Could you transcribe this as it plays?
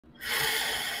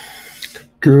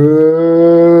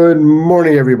Good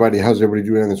morning, everybody. How's everybody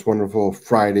doing on this wonderful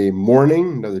Friday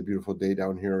morning? Another beautiful day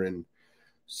down here in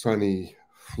sunny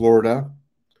Florida.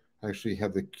 I actually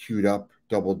have the queued up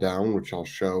double down, which I'll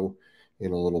show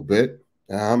in a little bit.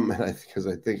 Because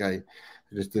I think I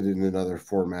just did it in another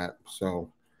format,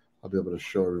 so I'll be able to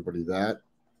show everybody that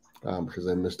because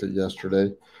I missed it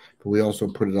yesterday. But we also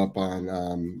put it up on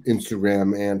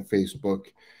Instagram and Facebook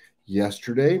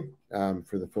yesterday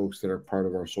for the folks that are part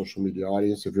of our social media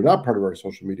audience. If you're not part of our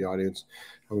social media audience,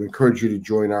 I would encourage you to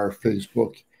join our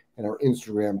Facebook and our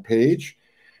Instagram page.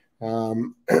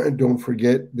 Don't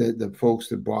forget that the folks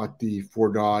that bought the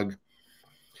 4 Dog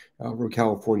over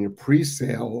California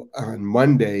pre-sale on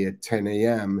Monday at 10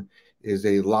 a.m. is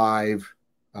a live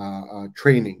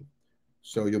training.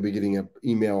 So you'll be getting an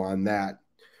email on that.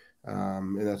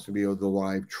 And that's going to be the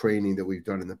live training that we've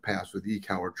done in the past with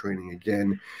eCower training.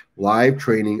 Again, live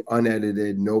training,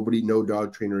 unedited. No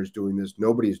dog trainer is doing this.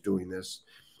 Nobody's doing this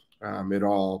at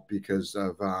all because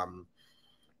of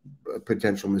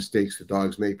potential mistakes the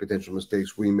dogs make, potential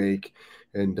mistakes we make,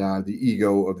 and the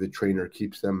ego of the trainer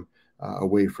keeps them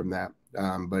away from that.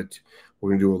 But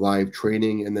we're going to do a live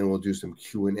training, and then we'll do some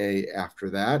Q&A after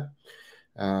that.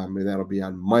 And that'll be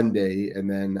on Monday. And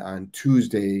then on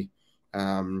Tuesday,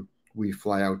 we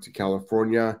fly out to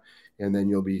California, and then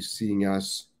you'll be seeing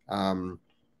us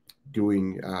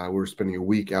we're spending a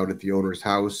week out at the owner's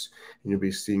house, and you'll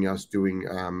be seeing us doing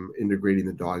integrating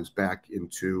the dogs back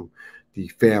into the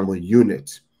family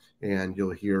unit. And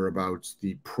you'll hear about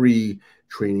the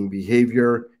pre-training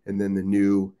behavior and then the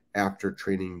new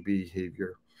after-training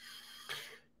behavior.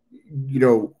 You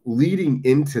know, leading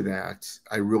into that,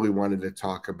 I really wanted to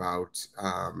talk about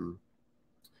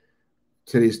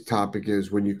today's topic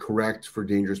is when you correct for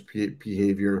dangerous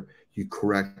behavior, you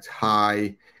correct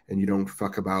high and you don't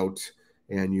fuck about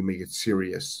and you make it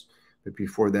serious. But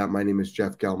before that, my name is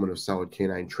Jeff Gellman of Solid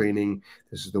Canine Training.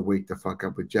 This is the Wake the Fuck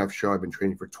Up with Jeff show. I've been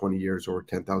training for 20 years, over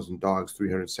 10,000 dogs,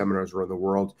 300 seminars around the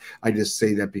world. I just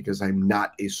say that because I'm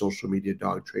not a social media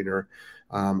dog trainer.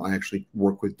 I actually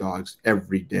work with dogs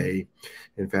every day.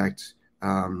 In fact,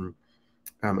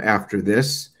 after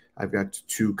this, I've got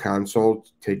 2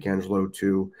 consults, take Angelo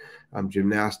to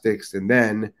gymnastics, and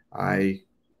then I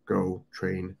go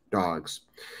train dogs.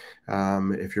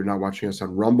 If you're not watching us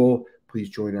on Rumble, please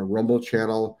join our Rumble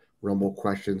channel. Rumble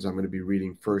questions I'm going to be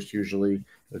reading first usually.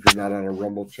 If you're not on our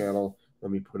Rumble channel,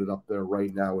 let me put it up there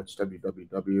right now. It's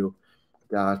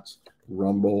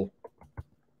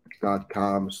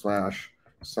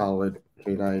www.rumble.com/solid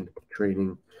canine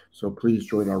training. So please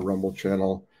join our Rumble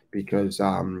channel because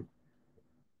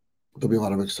there'll be a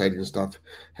lot of exciting stuff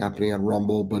happening on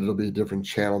Rumble, but it'll be a different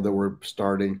channel that we're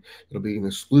starting. It'll be an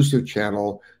exclusive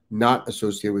channel, not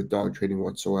associated with dog training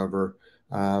whatsoever.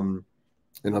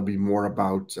 And it'll be more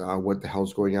about what the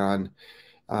hell's going on,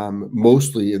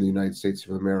 mostly in the United States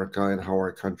of America, and how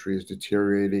our country is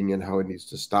deteriorating and how it needs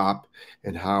to stop,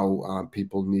 and how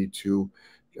people need to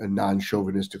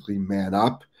non-chauvinistically man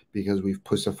up because we've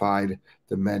pussified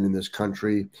the men in this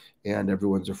country, and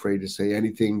everyone's afraid to say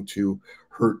anything to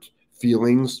hurt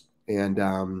feelings, and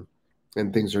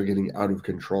things are getting out of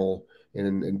control.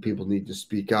 And people need to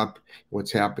speak up.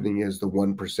 What's happening is the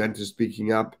 1% is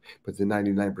speaking up, but the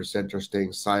 99% are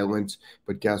staying silent.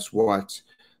 But guess what?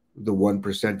 The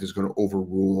 1% is going to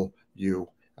overrule you.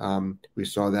 We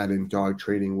saw that in dog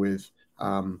training with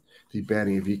the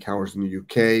banning of eCowers in the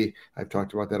UK. I've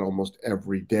talked about that almost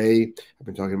every day. I've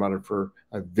been talking about it for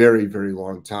a very, very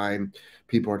long time.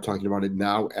 People are talking about it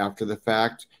now after the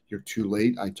fact. You're too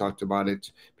late. I talked about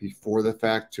it before the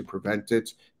fact to prevent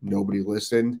it. Nobody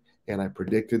listened. And I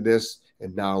predicted this,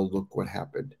 and now look what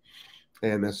happened.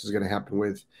 And this is going to happen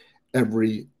with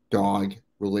every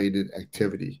dog-related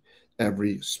activity,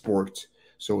 every sport.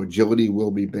 So agility will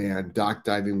be banned, dock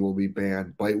diving will be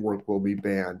banned, bite work will be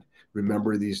banned.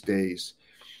 Remember these days.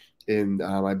 And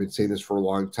I've been saying this for a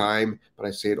long time, but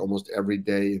I say it almost every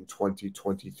day in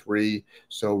 2023.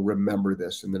 So remember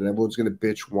this. And then everyone's going to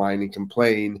bitch, whine, and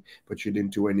complain, but you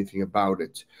didn't do anything about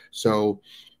it. So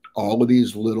all of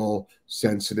these little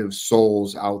sensitive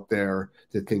souls out there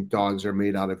that think dogs are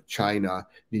made out of China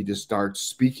need to start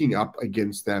speaking up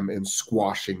against them and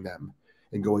squashing them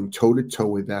and going toe-to-toe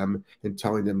with them and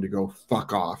telling them to go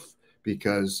fuck off,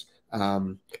 because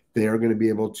they are going to be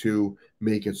able to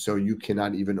make it so you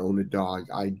cannot even own a dog.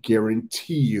 I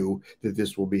guarantee you that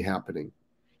this will be happening.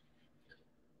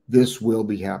 This will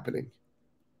be happening.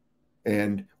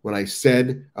 And when I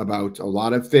said about a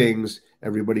lot of things,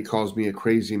 everybody calls me a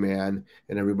crazy man,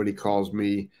 and everybody calls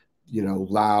me,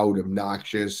 loud,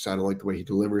 obnoxious. I don't like the way he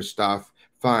delivers stuff.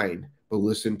 Fine. but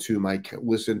listen to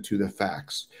the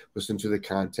facts, listen to the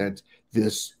content.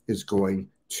 This is going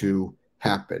to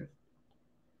happen.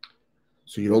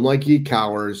 So you don't like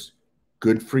e-collars,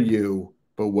 good for you,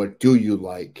 but what do you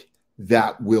like?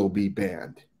 That will be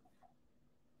banned.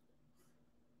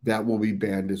 That will be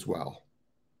banned as well.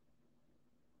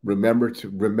 Remember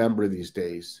these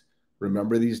days.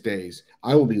 Remember these days.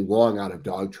 I will be long out of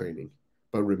dog training,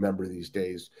 but remember these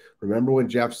days. Remember when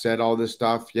Jeff said all this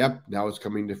stuff? Yep, now it's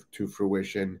coming to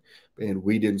fruition, and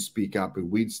we didn't speak up, and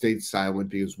we stayed silent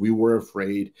because we were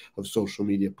afraid of social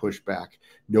media pushback.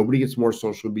 Nobody gets more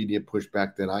social media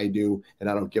pushback than I do, and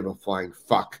I don't give a flying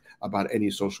fuck about any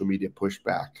social media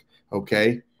pushback,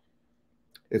 okay?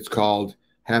 It's called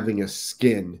having a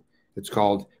skin. It's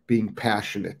called being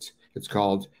passionate. It's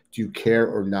called, do you care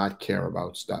or not care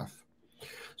about stuff?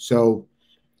 So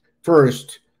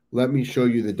first, let me show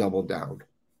you the double down.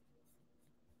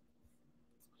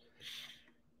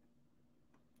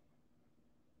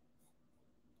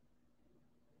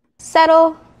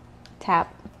 Settle,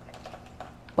 tap,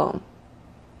 boom.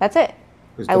 That's it.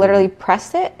 I literally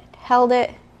pressed it, held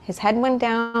it, his head went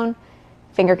down,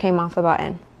 finger came off the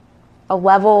button. A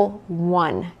level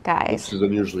 1, guys. This is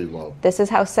unusually low. This is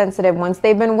how sensitive, once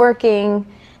they've been working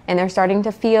and they're starting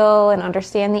to feel and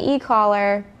understand the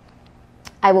e-collar,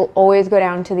 I will always go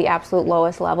down to the absolute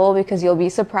lowest level because you'll be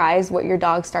surprised what your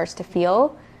dog starts to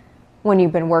feel when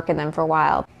you've been working them for a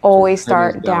while. Always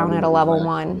start down at a level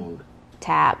 1.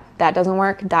 Tap. That doesn't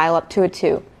work. Dial up to a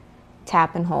 2.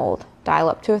 Tap and hold. Dial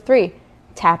up to a 3.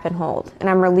 Tap and hold. And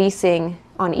I'm releasing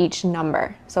on each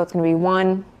number. So it's going to be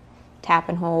 1, tap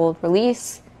and hold,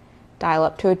 release, dial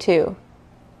up to a 2.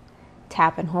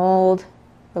 Tap and hold,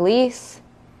 release,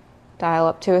 dial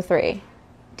up to a 3.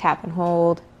 Tap and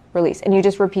hold, release. And you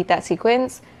just repeat that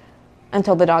sequence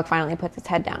until the dog finally puts its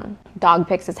head down. Dog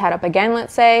picks its head up again,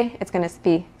 let's say. It's going to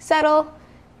be settle,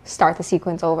 start the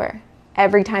sequence over.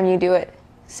 Every time you do it,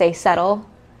 say settle.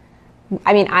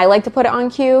 I mean, I like to put it on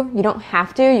cue. You don't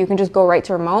have to. You can just go right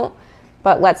to remote.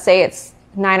 But let's say it's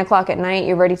 9 o'clock at night,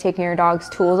 you've already taken your dog's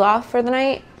tools off for the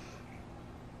night.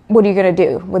 What are you going to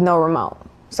do with no remote?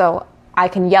 So I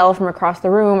can yell from across the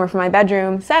room or from my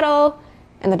bedroom, settle,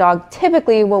 and the dog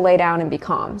typically will lay down and be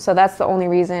calm. So that's the only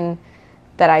reason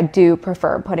that I do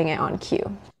prefer putting it on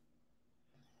cue.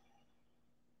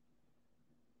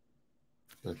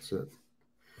 That's it.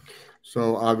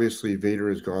 So obviously Vader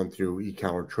has gone through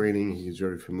e-collar training. He's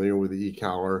very familiar with the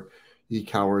e-collar.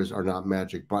 E-collars are not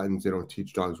magic buttons. They don't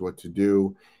teach dogs what to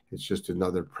do. It's just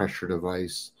another pressure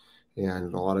device.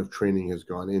 And a lot of training has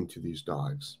gone into these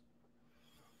dogs.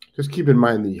 Just keep in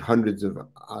mind the hundreds of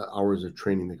hours of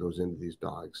training that goes into these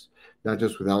dogs. Not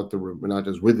just with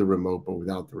the remote, but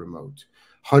without the remote.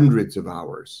 Hundreds of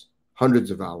hours.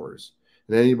 Hundreds of hours.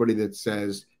 And anybody that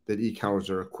says that e-collars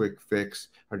are a quick fix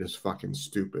are just fucking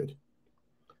stupid.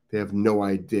 They have no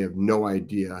idea.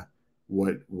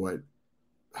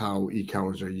 How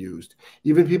e-collars are used.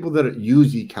 Even people that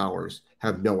use e-collars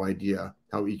have no idea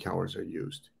how e-collars are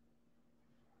used.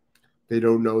 They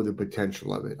don't know the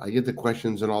potential of it. I get the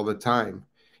questions all the time.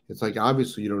 It's like,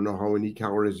 obviously you don't know how an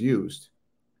e-collar is used.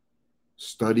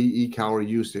 Study e-collar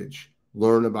usage.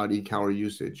 Learn about e-collar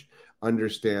usage.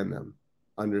 Understand them.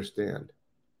 Understand.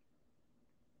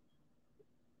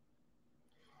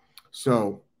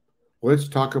 So let's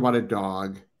talk about a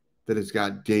dog that has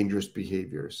got dangerous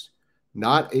behaviors.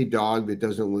 Not a dog that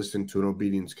doesn't listen to an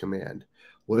obedience command.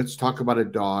 Let's talk about a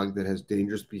dog that has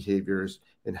dangerous behaviors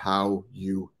and how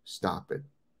you stop it.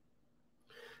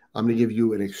 I'm going to give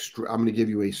you an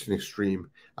extreme.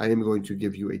 I am going to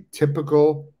give you a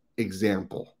typical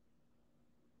example.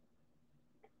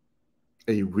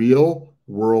 A real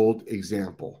world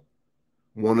example.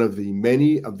 One of the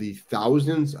many of the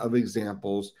thousands of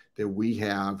examples that we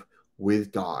have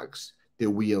with dogs that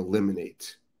we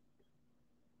eliminate.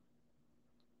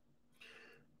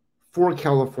 4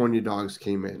 California dogs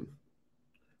came in.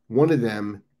 One of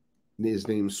them is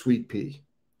named Sweet Pea.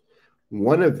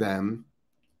 One of them,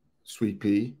 Sweet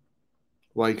Pea,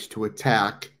 likes to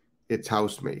attack its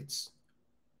housemates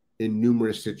in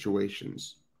numerous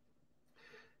situations.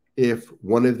 If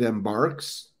one of them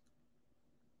barks,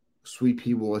 Sweet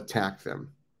Pea will attack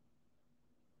them.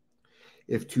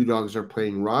 If 2 dogs are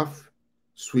playing rough,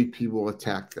 Sweet Pea will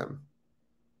attack them.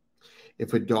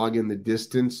 If a dog in the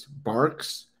distance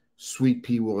barks, Sweet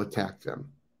Pea will attack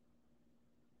them.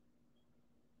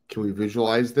 Can we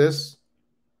visualize this?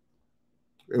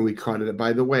 And we caught it.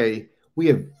 By the way, we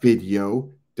have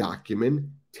video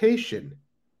documentation,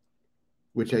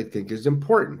 which I think is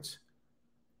important.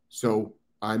 So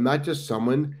I'm not just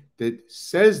someone that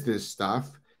says this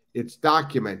stuff. It's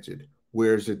documented.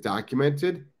 Where is it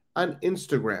documented? on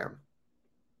Instagram,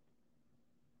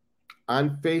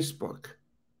 on Facebook.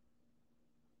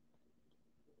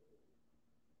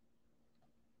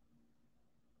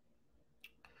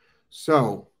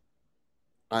 So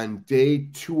on day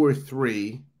 2 or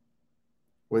 3,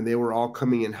 when they were all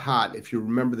coming in hot, if you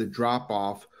remember the drop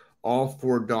off, all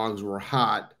 4 dogs were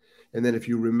hot. And then if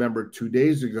you remember 2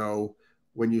 days ago,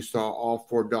 when you saw all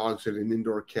 4 dogs at an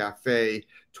indoor cafe,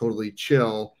 totally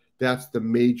chill, that's the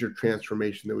major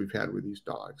transformation that we've had with these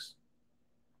dogs.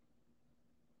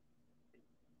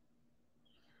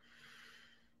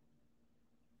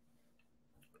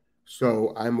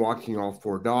 So I'm walking all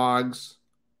 4 dogs.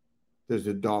 There's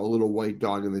a little white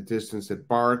dog in the distance that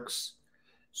barks.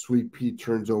 Sweet Pea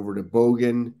turns over to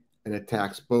Bogan and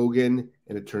attacks Bogan,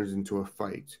 and it turns into a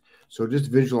fight. So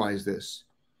just visualize this.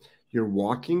 You're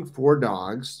walking 4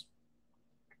 dogs.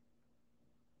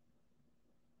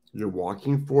 You're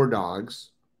walking 4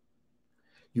 dogs.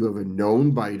 You have a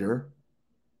known biter.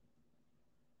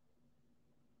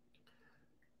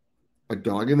 A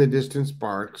dog in the distance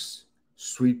barks.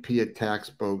 Sweet Pea attacks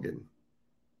Bogan.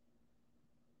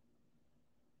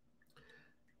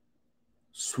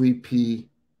 Sweet Pea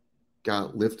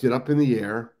got lifted up in the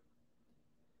air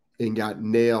and got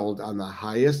nailed on the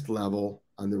highest level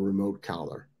on the remote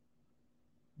collar,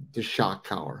 the shock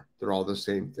collar. They're all the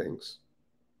same things.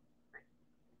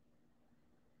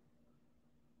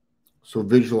 So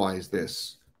visualize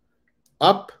this.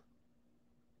 Up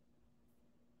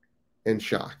and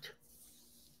shock.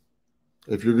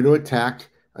 If you're going to attack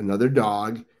another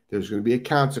dog, there's going to be a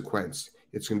consequence.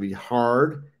 It's going to be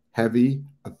hard, heavy,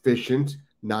 efficient,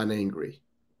 non-angry.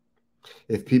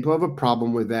 If people have a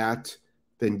problem with that,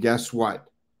 then guess what?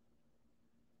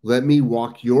 Let me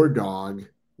walk your dog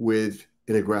with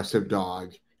an aggressive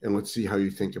dog, and let's see how you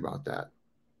think about that.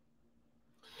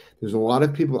 There's a lot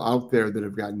of people out there that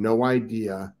have got no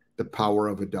idea the power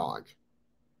of a dog.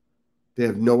 They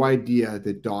have no idea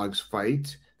that dogs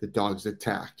fight, that dogs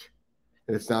attack.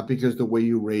 And it's not because the way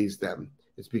you raise them.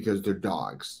 It's because they're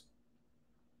dogs.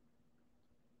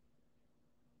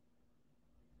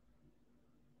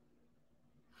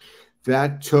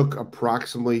 That took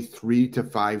approximately 3 to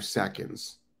 5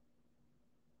 seconds.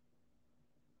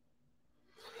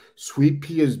 Sweet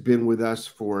Pea has been with us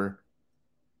for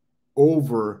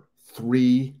over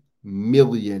 3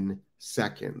 million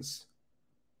seconds.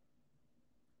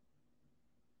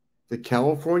 The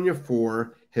California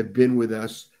 4 have been with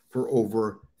us for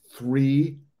over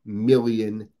 3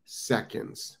 million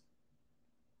seconds.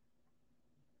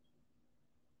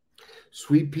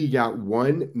 Sweet Pea got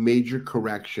one major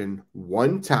correction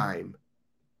one time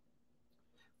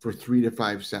for 3 to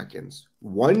 5 seconds.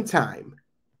 One time.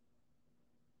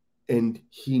 And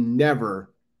he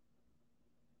never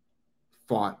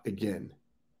fought again.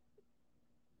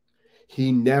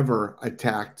 He never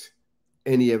attacked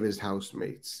any of his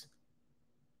housemates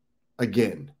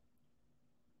again.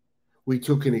 We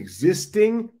took an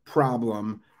existing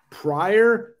problem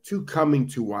prior to coming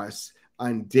to us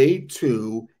on day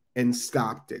 2 and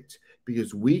stopped it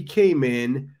because we came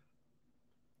in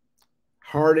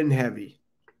hard and heavy.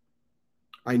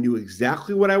 I knew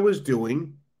exactly what I was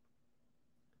doing.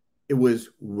 It was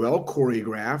well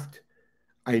choreographed.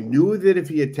 I knew that if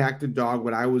he attacked a dog,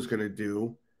 what I was going to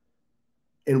do,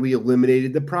 and we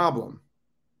eliminated the problem.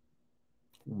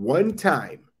 One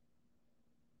time.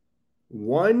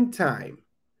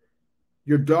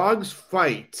 Your dogs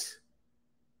fight.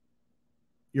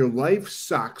 Your life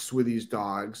sucks with these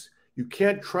dogs. You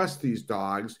can't trust these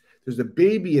dogs. There's a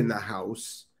baby in the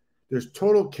house. There's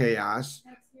total chaos.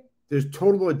 There's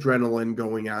total adrenaline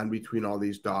going on between all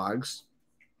these dogs.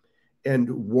 And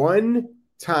one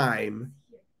time,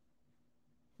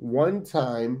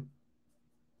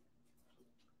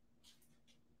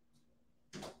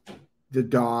 the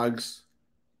dogs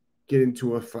get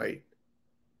into a fight.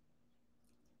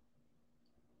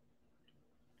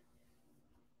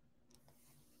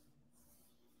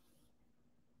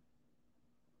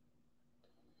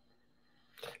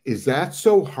 Is that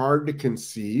so hard to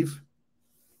conceive?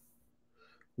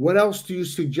 What else do you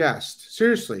suggest?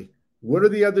 Seriously, what are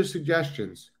the other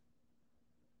suggestions?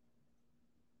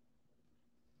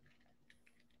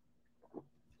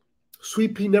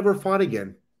 Sweet Pea never fought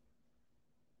again.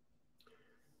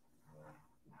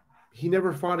 He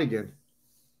never fought again.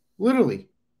 Literally.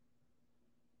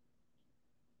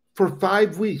 For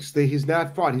 5 weeks, he's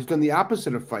not fought. He's done the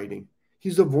opposite of fighting.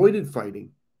 He's avoided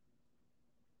fighting.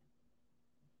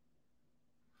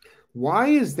 Why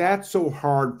is that so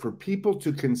hard for people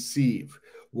to conceive?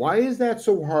 Why is that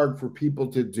so hard for people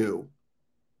to do?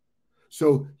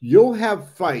 So you'll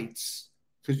have fights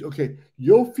Because, okay,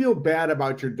 you'll feel bad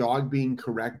about your dog being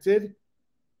corrected,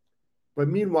 but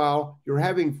meanwhile, you're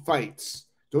having fights.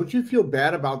 Don't you feel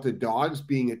bad about the dogs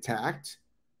being attacked?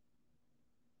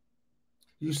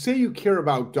 You say you care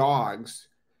about dogs.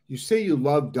 You say you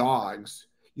love dogs.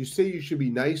 You say you should be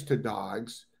nice to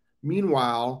dogs.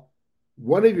 Meanwhile,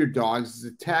 one of your dogs is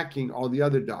attacking all the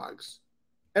other dogs,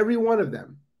 every one of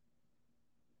them.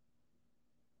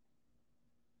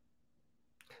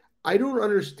 I don't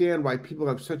understand why people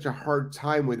have such a hard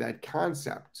time with that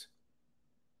concept.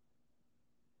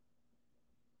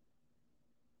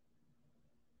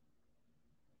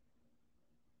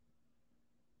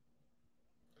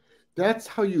 That's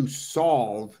how you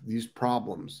solve these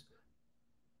problems.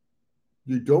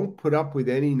 You don't put up with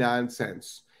any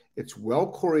nonsense. It's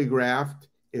well choreographed,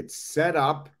 it's set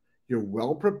up, you're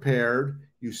well prepared,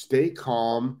 you stay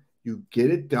calm, you get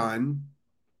it done.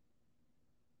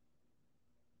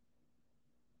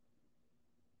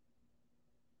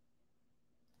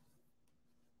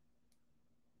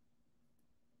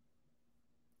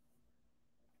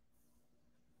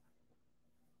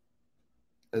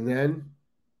 And then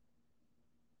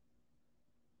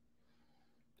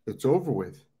it's over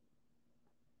with.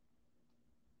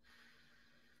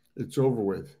 It's over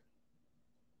with.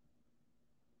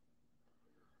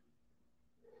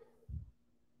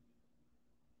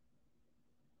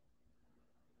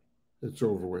 It's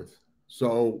over with.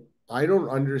 So I don't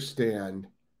understand.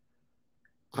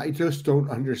 I just don't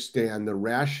understand the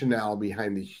rationale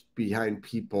behind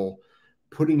people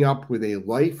putting up with a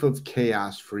life of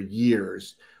chaos for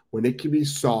years when it can be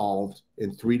solved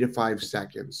in 3 to 5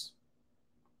 seconds.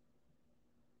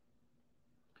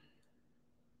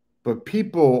 But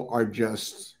people are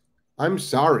just, I'm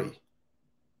sorry,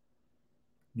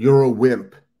 you're a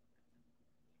wimp.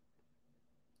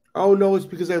 Oh no, it's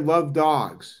because I love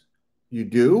dogs. You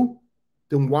do?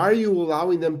 Then why are you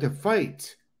allowing them to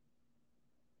fight?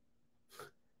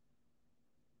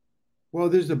 Well,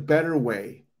 there's a better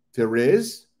way. There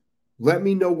is. Let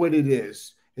me know what it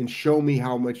is and show me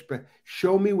how much better.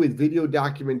 Show me with video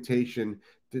documentation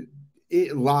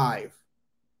it live.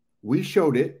 We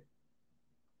showed it.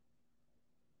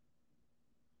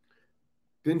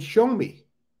 Then show me.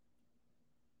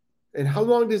 And how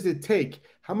long does it take?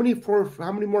 How many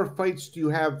more fights do you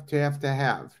have to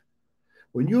have?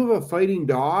 When you have a fighting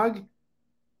dog,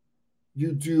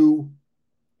 you do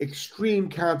extreme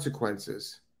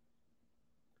consequences.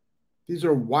 These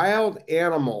are wild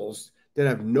animals that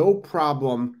have no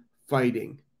problem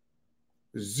fighting.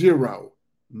 Zero.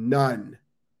 None.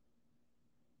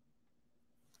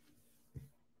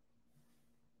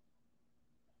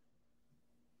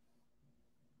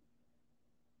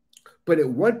 But at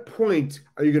what point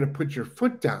are you going to put your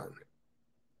foot down?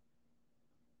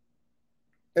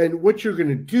 And what you're going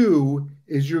to do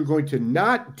is you're going to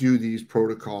not do these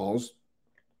protocols,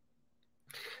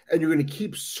 and you're going to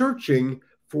keep searching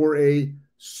for a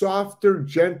softer,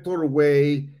 gentler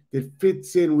way that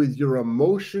fits in with your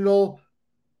emotional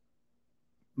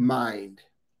mind.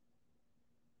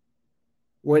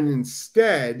 When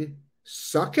instead,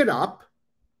 suck it up,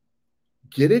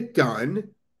 get it done,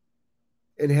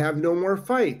 and have no more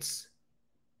fights.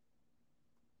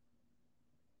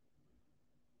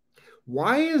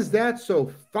 Why is that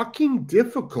so fucking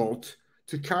difficult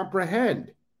to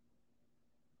comprehend?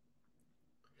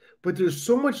 But there's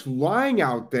so much lying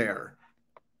out there.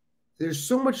 There's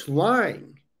so much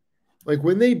lying. Like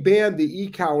when they banned the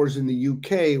e-collars in the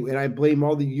UK, and I blame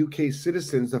all the UK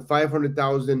citizens, the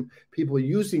 500,000 people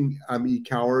using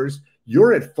e-collars,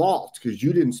 you're at fault because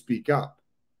you didn't speak up.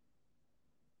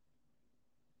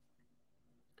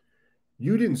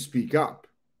 You didn't speak up.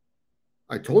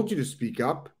 I told you to speak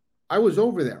up. I was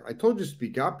over there. I told you to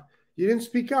speak up. You didn't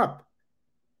speak up.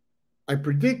 I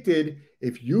predicted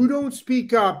if you don't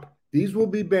speak up, these will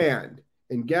be banned.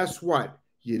 And guess what?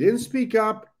 You didn't speak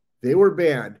up. They were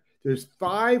banned. There's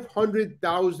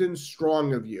 500,000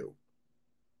 strong of you.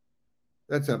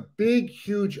 That's a big,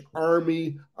 huge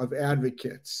army of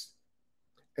advocates.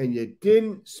 And you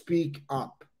didn't speak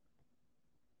up.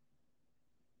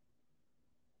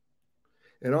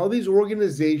 And all these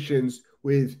organizations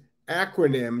with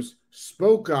acronyms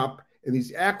spoke up, and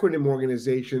these acronym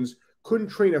organizations couldn't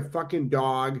train a fucking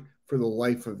dog for the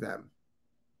life of them.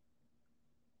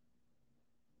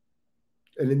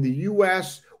 And in the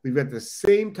US, we've got the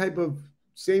same type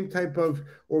of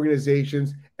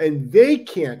organizations, and they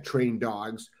can't train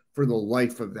dogs for the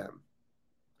life of them.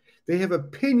 They have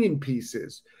opinion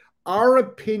pieces. Our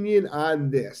opinion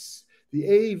on this, the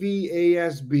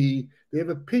AVASB, they have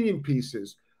opinion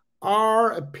pieces.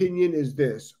 Our opinion is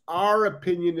this. Our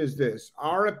opinion is this.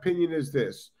 Our opinion is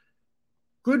this.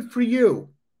 Good for you.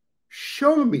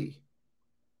 Show me.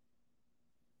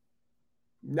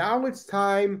 Now it's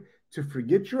time to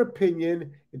forget your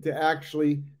opinion and to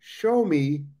actually show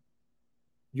me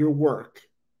your work.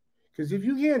 Because if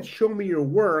you can't show me your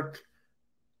work,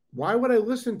 why would I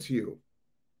listen to you?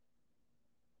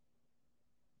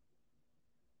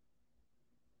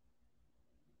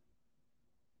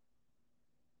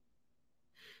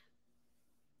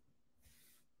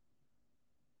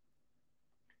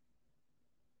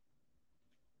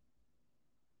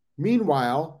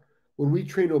 Meanwhile, when we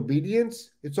train obedience,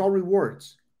 it's all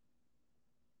rewards.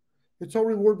 It's all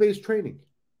reward-based training.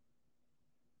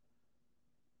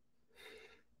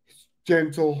 It's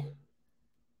gentle,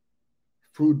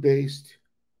 food-based,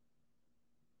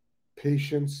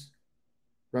 patience,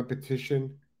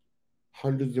 repetition,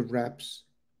 hundreds of reps.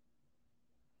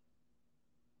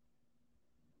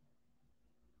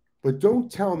 But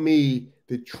don't tell me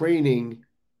that training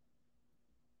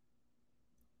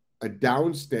a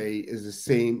downstay is the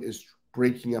same as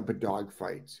breaking up a dog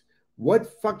fight.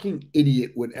 What fucking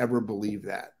idiot would ever believe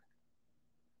that?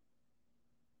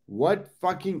 What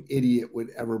fucking idiot would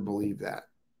ever believe that?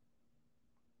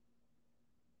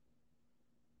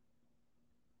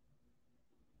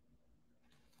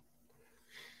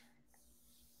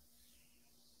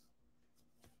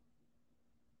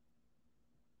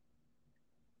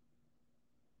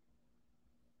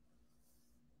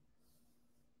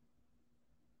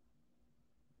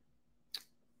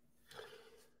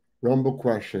 Rumble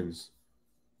questions.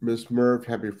 Miss Murph,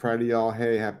 happy Friday, y'all.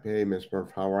 Hey, Miss Murph,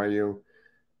 how are you?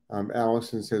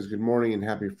 Allison says, good morning and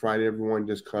happy Friday, everyone.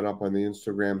 Just caught up on the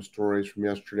Instagram stories from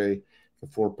yesterday. The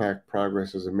 4-pack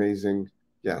progress is amazing.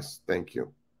 Yes, thank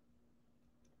you.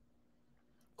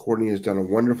 Courtney has done a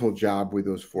wonderful job with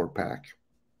those 4-pack.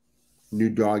 New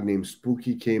dog named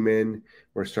Spooky came in.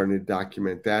 We're starting to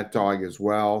document that dog as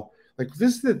well. Like,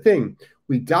 this is the thing.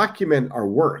 We document our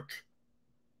work.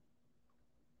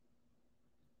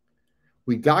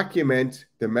 We document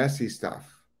the messy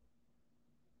stuff.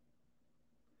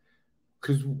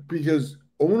 Because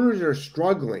owners are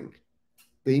struggling.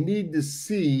 They need to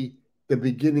see the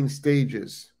beginning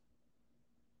stages.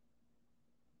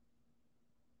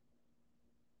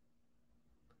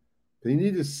 They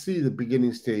need to see the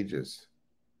beginning stages.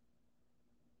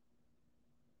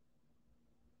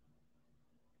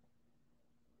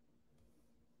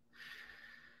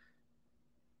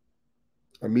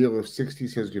 Emil of 60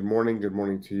 says, good morning. Good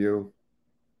morning to you.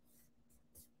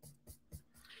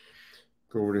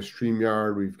 Go over to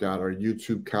StreamYard. We've got our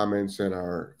YouTube comments and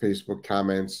our Facebook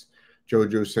comments.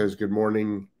 Jojo says, good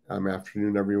morning.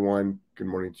 Afternoon, everyone. Good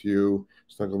morning to you.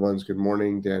 Snuggle Ones, good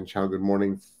morning. Dan Chow, good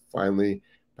morning. Finally,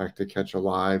 back to Catch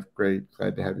Alive. Great.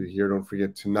 Glad to have you here. Don't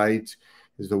forget, tonight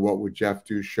is the What Would Jeff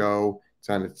Do show. It's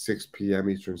on at 6 p.m.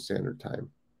 Eastern Standard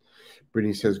Time.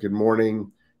 Brittany says, good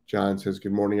morning. John says,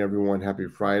 good morning, everyone. Happy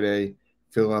Friday.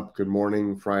 Philip, good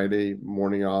morning. Friday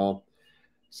morning, all.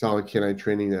 Solid Canine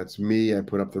Training, that's me. I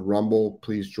put up the Rumble.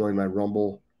 Please join my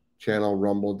Rumble channel,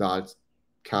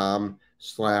 rumble.com/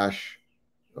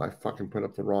 I fucking put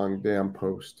up the wrong damn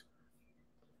post.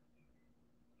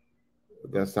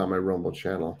 That's not my Rumble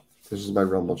channel. This is my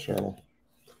Rumble channel.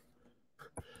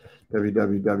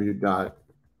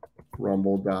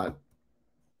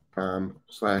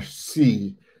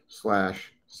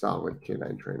 www.rumble.com/C/Solid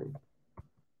Canine Training.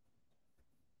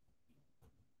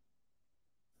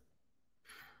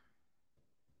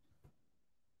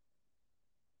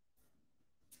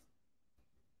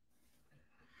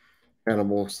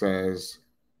 Animal says,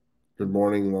 good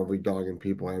morning, lovely dog and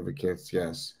people advocates.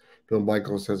 Yes. Bill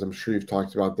Michael says, I'm sure you've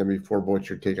talked about them before, but what's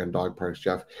your take on dog parks,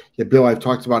 Jeff? Yeah, Bill, I've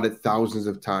talked about it thousands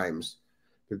of times.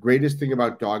 The greatest thing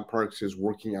about dog parks is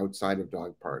working outside of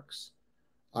dog parks.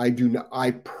 I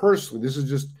personally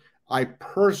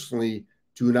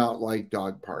do not like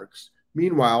dog parks.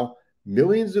 Meanwhile,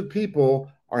 millions of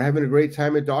people are having a great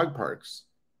time at dog parks,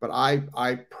 but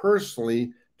I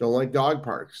personally don't like dog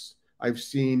parks. I've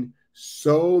seen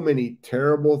so many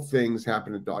terrible things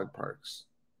happen at dog parks.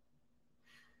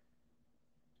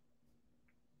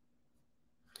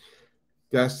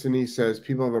 Destiny says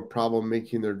people have a problem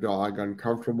making their dog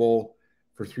uncomfortable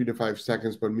for 3 to 5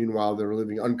 seconds, but meanwhile, they're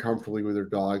living uncomfortably with their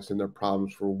dogs and their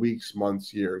problems for weeks,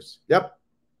 months, years. Yep.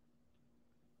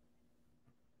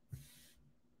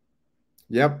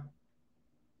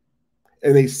 And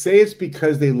they say it's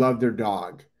because they love their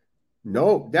dog.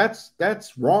 No, that's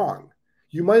wrong.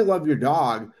 You might love your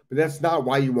dog, but that's not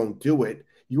why you won't do it.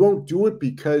 You won't do it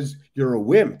because you're a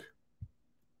wimp.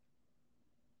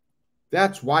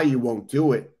 That's why you won't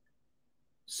do it.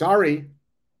 Sorry.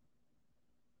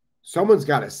 Someone's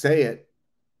got to say it.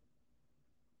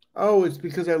 Oh, it's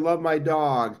because I love my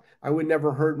dog. I would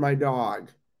never hurt my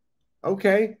dog.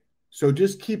 Okay. So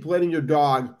just keep letting your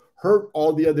dog hurt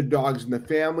all the other dogs in the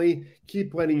family.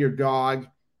 Keep letting your dog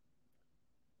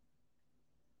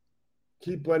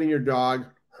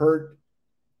hurt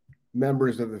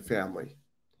members of the family.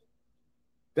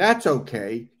 That's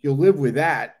okay. You'll live with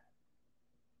that.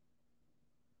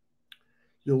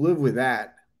 You'll live with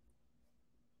that.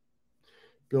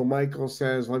 Bill Michael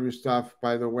says, love your stuff.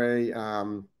 By the way,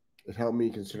 it helped me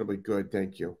considerably. Good.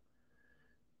 Thank you.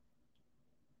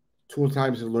 Tool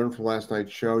times to learn from last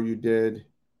night's show you did.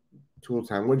 Tool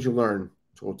time. What did you learn?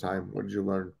 Tool time. What did you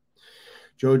learn?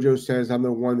 Jojo says, I'm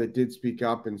the one that did speak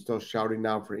up and still shouting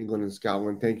now for England and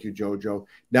Scotland. Thank you, Jojo.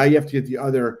 Now you have to get the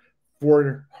other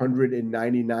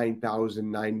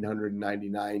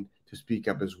 499,999 to speak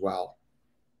up as well.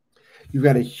 You've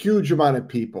got a huge amount of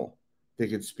people that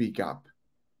can speak up.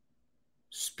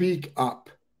 Speak up.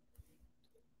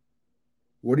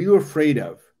 What are you afraid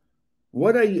of?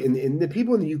 What are you? And the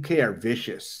people in the UK are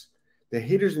vicious. The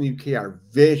haters in the UK are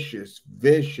vicious,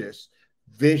 vicious,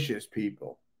 vicious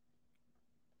people.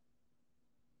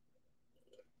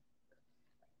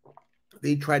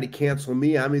 They try to cancel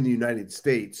me. I'm in the United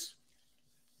States.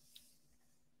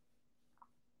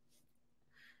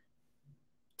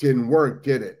 Didn't work,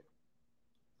 did it?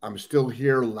 I'm still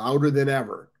here louder than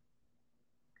ever.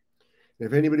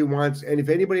 If anybody wants, and if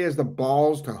anybody has the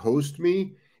balls to host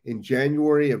me in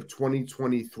January of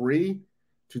 2023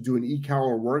 to do an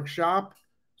e-collar workshop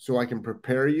so I can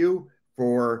prepare you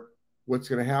for what's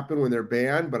going to happen when they're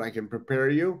banned, but I can prepare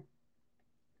you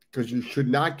because you should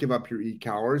not give up your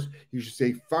e-collars. You should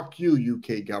say, fuck you,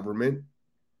 UK government.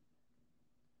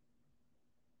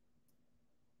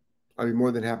 I'd be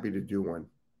more than happy to do one.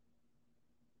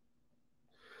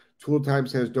 Tool Time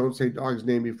says, don't say dog's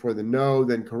name before the no,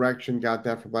 then correction. Got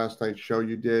that from last night's show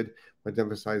you did, but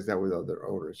emphasize that with other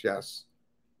owners. Yes.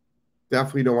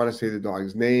 Definitely don't want to say the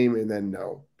dog's name and then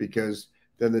no, because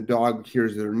then the dog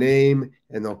hears their name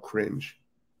and they'll cringe.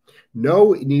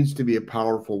 No, it needs to be a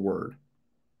powerful word.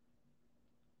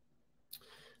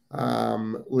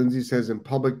 Lindsay says, in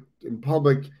public,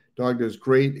 dog does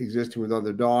great existing with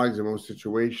other dogs in most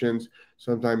situations.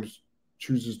 Sometimes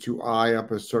chooses to eye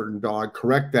up a certain dog.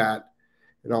 Correct that,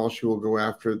 and she will go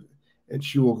after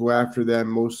them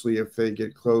mostly if they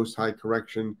get close. High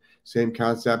correction, same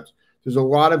concept. There's a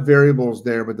lot of variables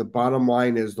there, but the bottom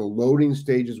line is the loading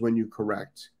stage is when you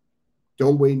correct.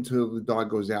 Don't wait until the dog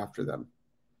goes after them.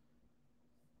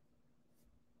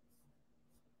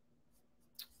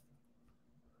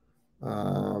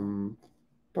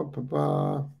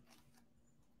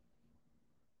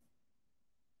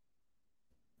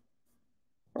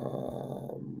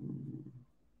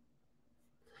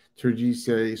 Turji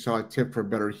said he saw a tip for a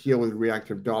better heel with a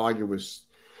reactive dog. It was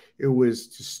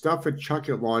to stuff a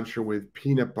Chuckit launcher with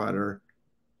peanut butter.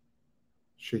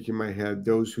 Shaking my head.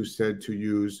 Those who said to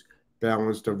use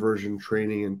balanced aversion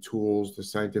training and tools, the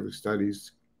scientific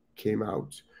studies came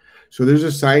out. So there's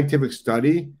a scientific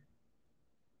study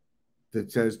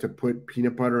that says to put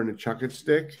peanut butter in a Chuckit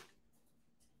stick.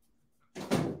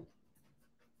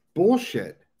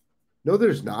 Bullshit. No,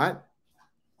 there's not.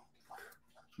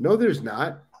 No, there's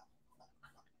not.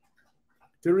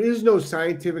 There is no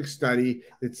scientific study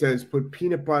that says put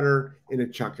peanut butter in a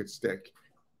Chuckit stick.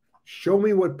 Show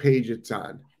me what page it's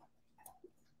on.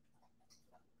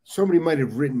 Somebody might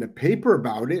have written a paper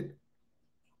about it,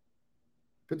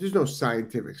 but there's no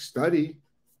scientific study.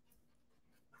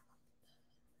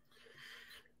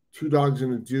 Two dogs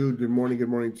and a dude. Good morning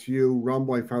to you.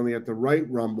 Rumble, I finally got the right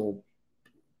Rumble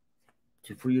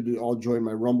for you to all join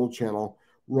my Rumble channel.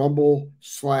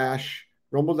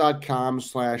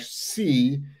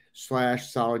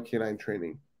 rumble.com/C/solid canine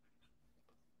training.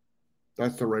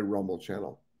 That's the right Rumble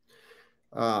channel.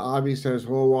 Avi says,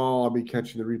 hello, all. I'll be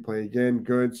catching the replay again.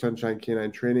 Good. Sunshine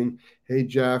Canine Training. Hey,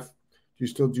 Jeff, do you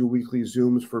still do weekly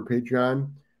Zooms for Patreon?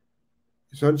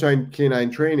 Sunshine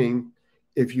Canine Training,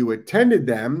 if you attended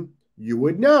them, you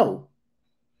would know.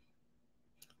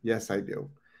 Yes, I do.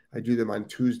 I do them on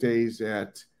Tuesdays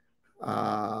at 5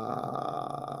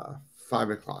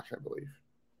 o'clock, I believe.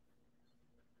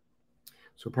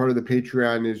 So part of the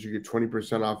Patreon is you get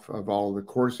 20% off of all of the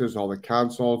courses, all the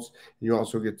consults. You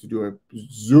also get to do a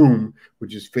Zoom,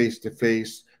 which is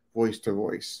face-to-face,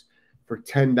 voice-to-voice, for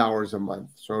 $10 a month.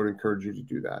 So I would encourage you to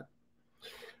do that.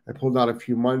 I pulled out a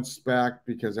few months back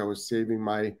because I was saving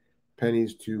my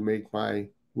pennies to make my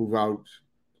move out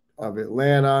of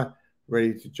Atlanta,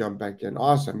 ready to jump back in.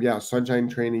 Awesome. Yeah, Sunshine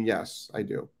Training, yes, I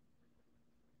do.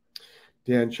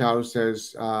 Dan Chow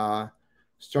says,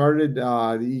 started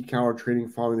the e-collar training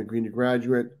following the Green to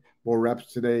Graduate. more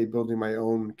reps today, building my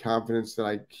own confidence that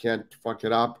I can't fuck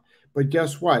it up. But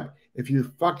guess what? If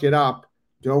you fuck it up,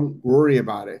 don't worry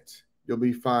about it. You'll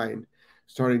be fine.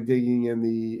 Starting digging in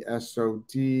the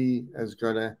SOD is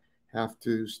going to have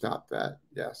to stop that.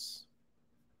 Yes.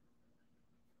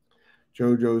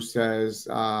 Jojo says,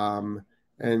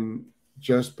 and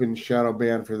just been shadow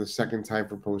banned for the second time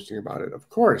for posting about it. Of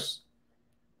course.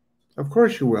 Of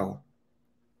course you will.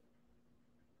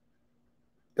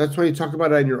 That's why you talk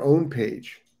about it on your own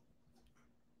page.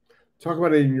 Talk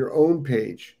about it in your own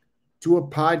page. Do a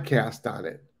podcast on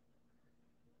it.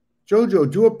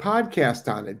 Jojo, do a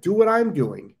podcast on it. Do what I'm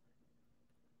doing.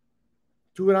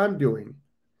 Do what I'm doing.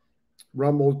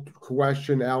 Rumble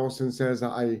question. Allison says,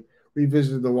 I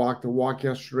revisited the walk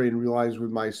yesterday and realized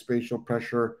with my spatial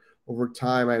pressure over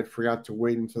time, I had forgot to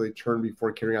wait until they turned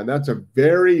before carrying on. That's a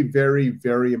very, very,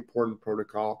 very important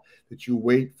protocol, that you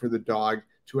wait for the dog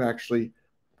to actually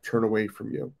turn away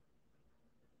from you.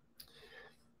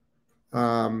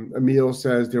 Emil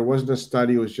says, there wasn't a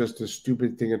study. It was just a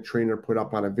stupid thing a trainer put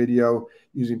up on a video,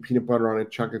 using peanut butter on a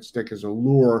chuck-it stick as a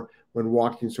lure when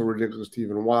walking, so ridiculous to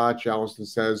even watch. Allison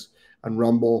says, on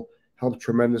Rumble, helped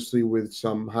tremendously with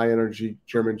some high-energy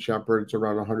German Shepherds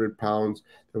around 100 pounds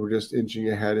that were just inching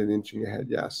ahead and inching ahead.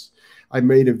 Yes. I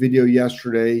made a video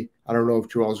yesterday. I don't know if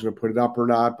Joelle's going to put it up or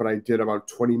not, but I did about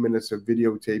 20 minutes of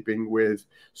videotaping with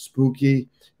Spooky.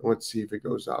 And let's see if it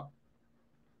goes up.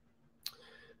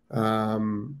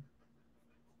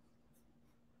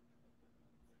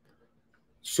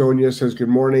 Sonia says, good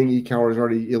morning. E-collar is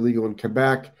already illegal in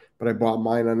Quebec, but I bought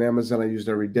mine on Amazon. I use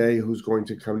it every day. Who's going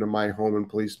to come to my home and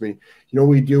police me? You know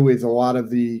what we do with a lot of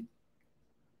the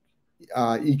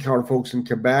e-collar folks in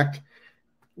Quebec?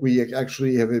 We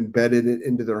actually have embedded it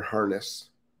into their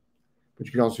harness, but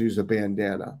you can also use a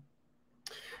bandana.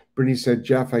 Brittany said,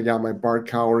 Jeff, I got my bark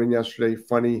collar in yesterday.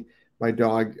 Funny, my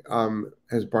dog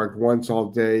has barked once all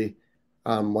day,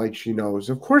 like she knows.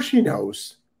 Of course she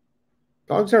knows.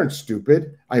 Dogs aren't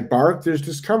stupid. I bark, there's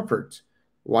discomfort.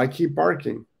 Why keep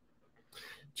barking?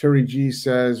 Terry G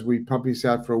says, we puppy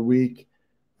sat for a week.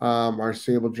 Our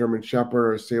sable German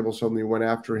Shepherd, our sable suddenly went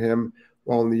after him.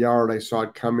 While in the yard, I saw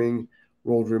it coming,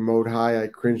 rolled remote high. I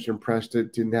cringed and pressed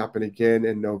it. Didn't happen again,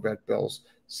 and no vet bills.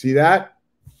 See that?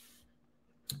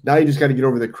 Now you just got to get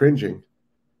over the cringing.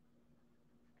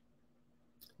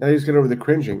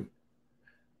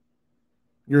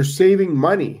 You're saving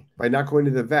money by not going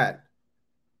to the vet.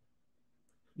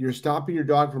 You're stopping your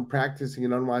dog from practicing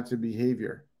an unwanted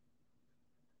behavior.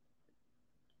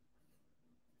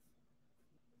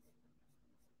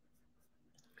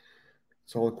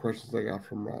 That's all the questions I got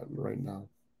from Rotten right now.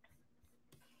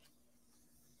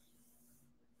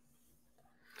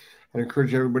 I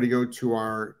encourage everybody to go to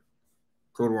our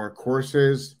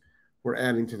courses. We're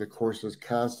adding to the courses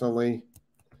constantly.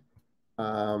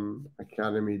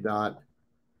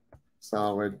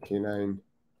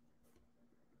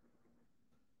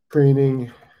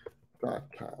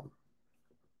 Academy.solidk9training.com.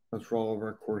 That's where all of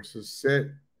our courses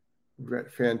sit. We've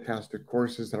got fantastic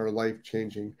courses that are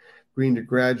life-changing. Green to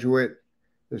Graduate.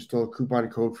 There's still a coupon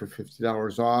code for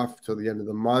 $50 off till the end of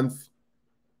the month.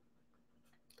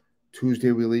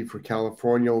 Tuesday, we leave for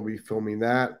California. We'll be filming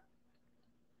that.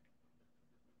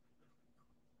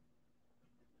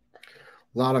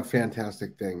 A lot of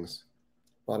fantastic things.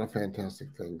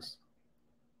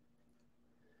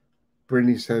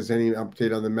 Brittany says, any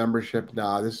update on the membership?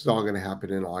 Nah, this is all going to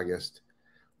happen in August.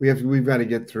 We've got to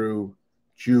get through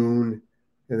June,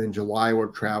 and then July we're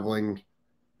traveling.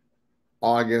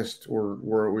 August we're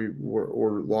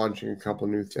launching a couple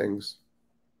new things.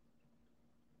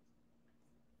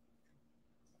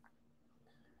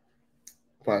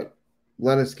 But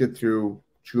let us get through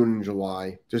June and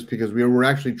July, just because we're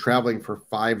actually traveling for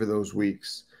 5 of those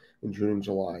weeks in June and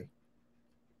July.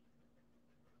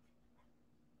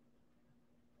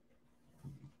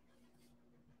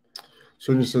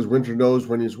 Sonia says, Winter knows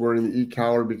when he's wearing the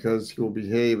e-collar because he will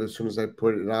behave as soon as I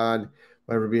put it on.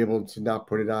 Will I ever be able to not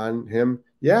put it on him?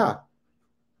 Yeah,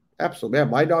 absolutely. Yeah,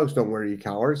 my dogs don't wear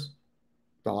e-collars.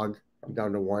 I'm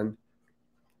down to 1.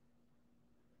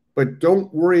 But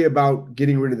don't worry about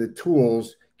getting rid of the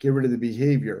tools. Get rid of the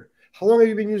behavior. How long have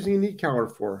you been using an e-collar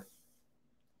for?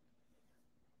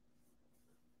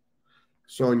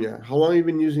 Sonia, how long have you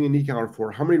been using an e-collar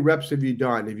for? How many reps have you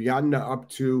done? Have you gotten up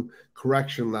to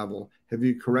correction level? Have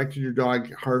you corrected your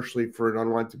dog harshly for an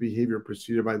unwanted behavior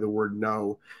preceded by the word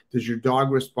no? Does your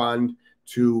dog respond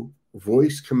to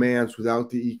voice commands without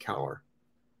the e-collar?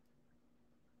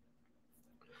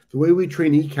 The way we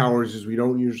train e-collars is we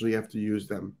don't usually have to use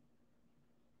them.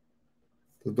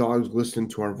 The dogs listen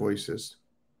to our voices.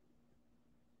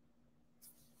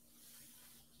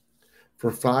 for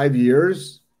 5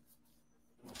 years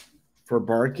for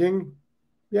barking?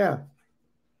 Yeah.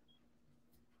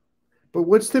 But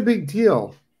what's the big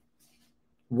deal?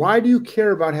 Why do you care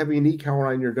about having an e-collar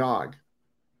on your dog?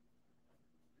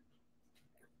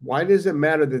 Why does it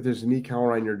matter that there's an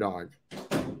e-collar on your dog?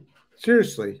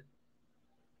 Seriously.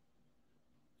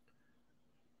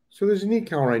 So there's an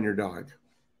e-collar on your dog.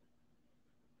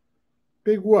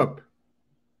 Big whoop.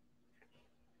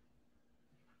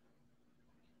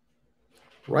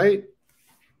 Right?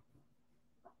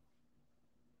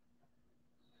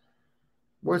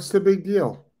 What's the big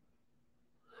deal?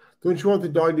 Don't you want the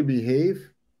dog to behave?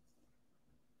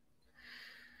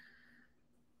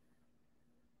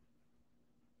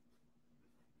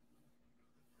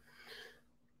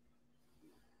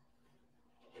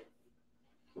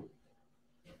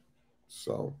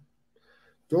 So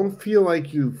don't feel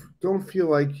like you,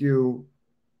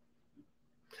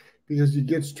 because he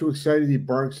gets too excited, he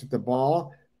barks at the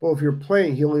ball. Well, if you're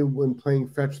playing, he only when playing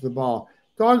fetch the ball.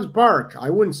 Dogs bark. I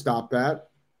wouldn't stop that.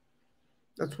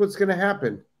 That's what's going to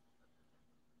happen.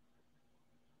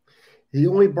 He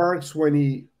only barks when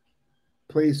he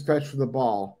plays fetch for the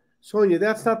ball. Sonia,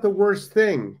 that's not the worst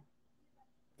thing.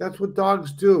 That's what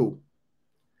dogs do.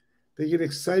 They get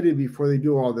excited before they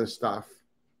do all this stuff.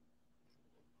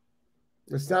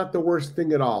 It's not the worst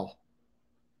thing at all.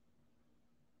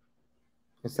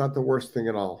 It's not the worst thing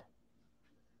at all.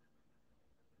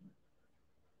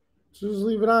 So just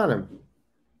leave it on him.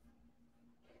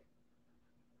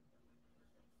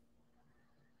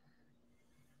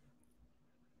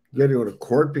 You got to go to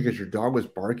court because your dog was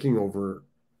barking over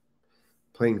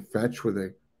playing fetch with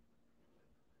the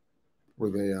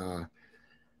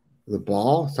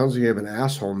ball. Sounds like you have an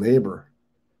asshole neighbor.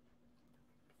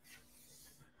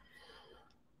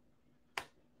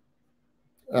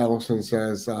 Allison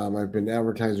says, I've been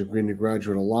advertising Green to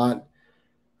Graduate a lot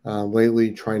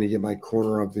lately, trying to get my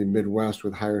corner of the Midwest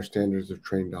with higher standards of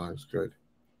trained dogs. Good.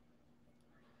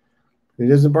 He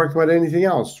doesn't bark about anything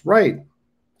else. Right.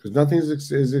 Because nothing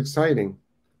is exciting.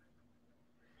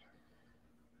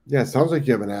 Yeah, it sounds like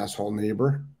you have an asshole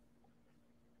neighbor.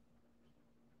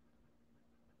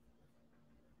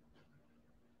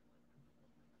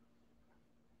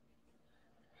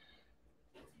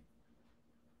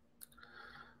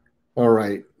 All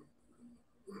right.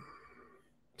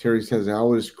 Terry says, I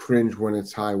always cringe when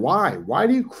it's high. Why? Why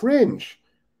do you cringe?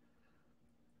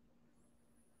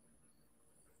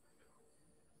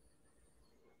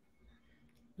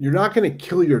 You're not going to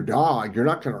kill your dog. You're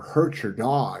not going to hurt your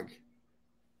dog.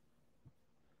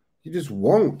 You just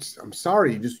won't. I'm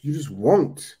sorry. You just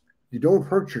won't. You don't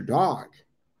hurt your dog.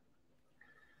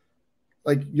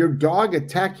 Like your dog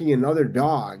attacking another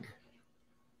dog,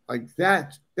 like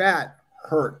that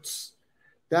hurts.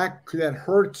 That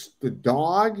hurts the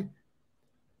dog.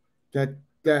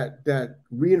 That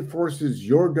reinforces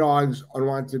your dog's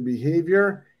unwanted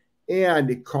behavior,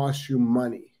 and it costs you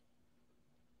money.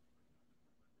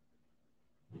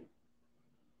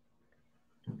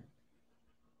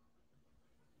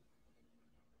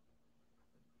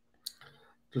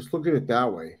 Just look at it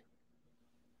that way.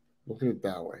 Look at it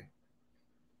that way.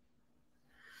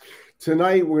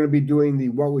 Tonight, we're going to be doing the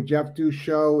What Would Jeff Do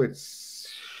show. It's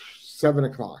 7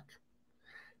 o'clock,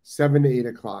 7 to 8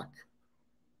 o'clock.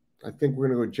 I think we're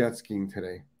going to go jet skiing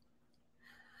today.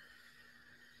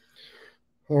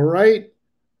 All right.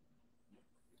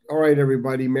 All right,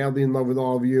 everybody. Madly in love with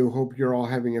all of you. Hope you're all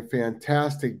having a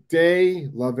fantastic day.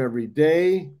 Love every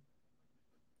day.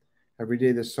 Every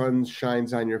day the sun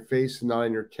shines on your face and not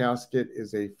on your casket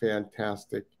is a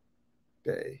fantastic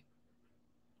day.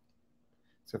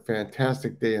 It's a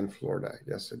fantastic day in Florida.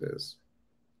 Yes, it is.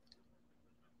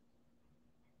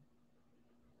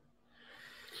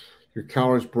 Your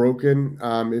collar's broken.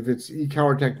 If it's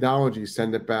e-collar technology,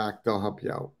 send it back. They'll help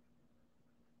you out.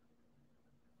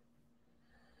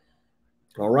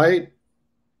 All right.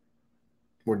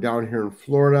 We're down here in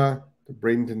Florida, the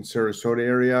Bradenton, Sarasota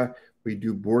area. We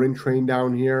do board and train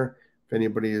down here. If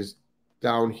anybody is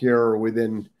down here or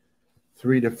within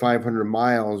 300 to 500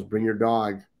 miles, bring your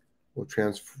dog. We'll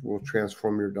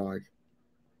transform your dog.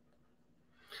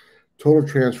 Total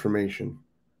transformation.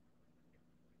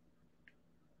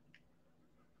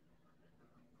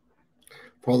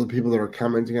 For all the people that are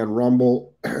commenting on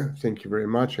Rumble, thank you very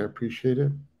much. I appreciate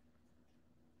it.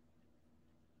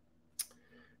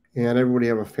 And everybody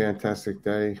have a fantastic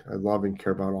day. I love and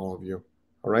care about all of you.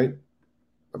 All right?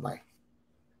 Bye-bye.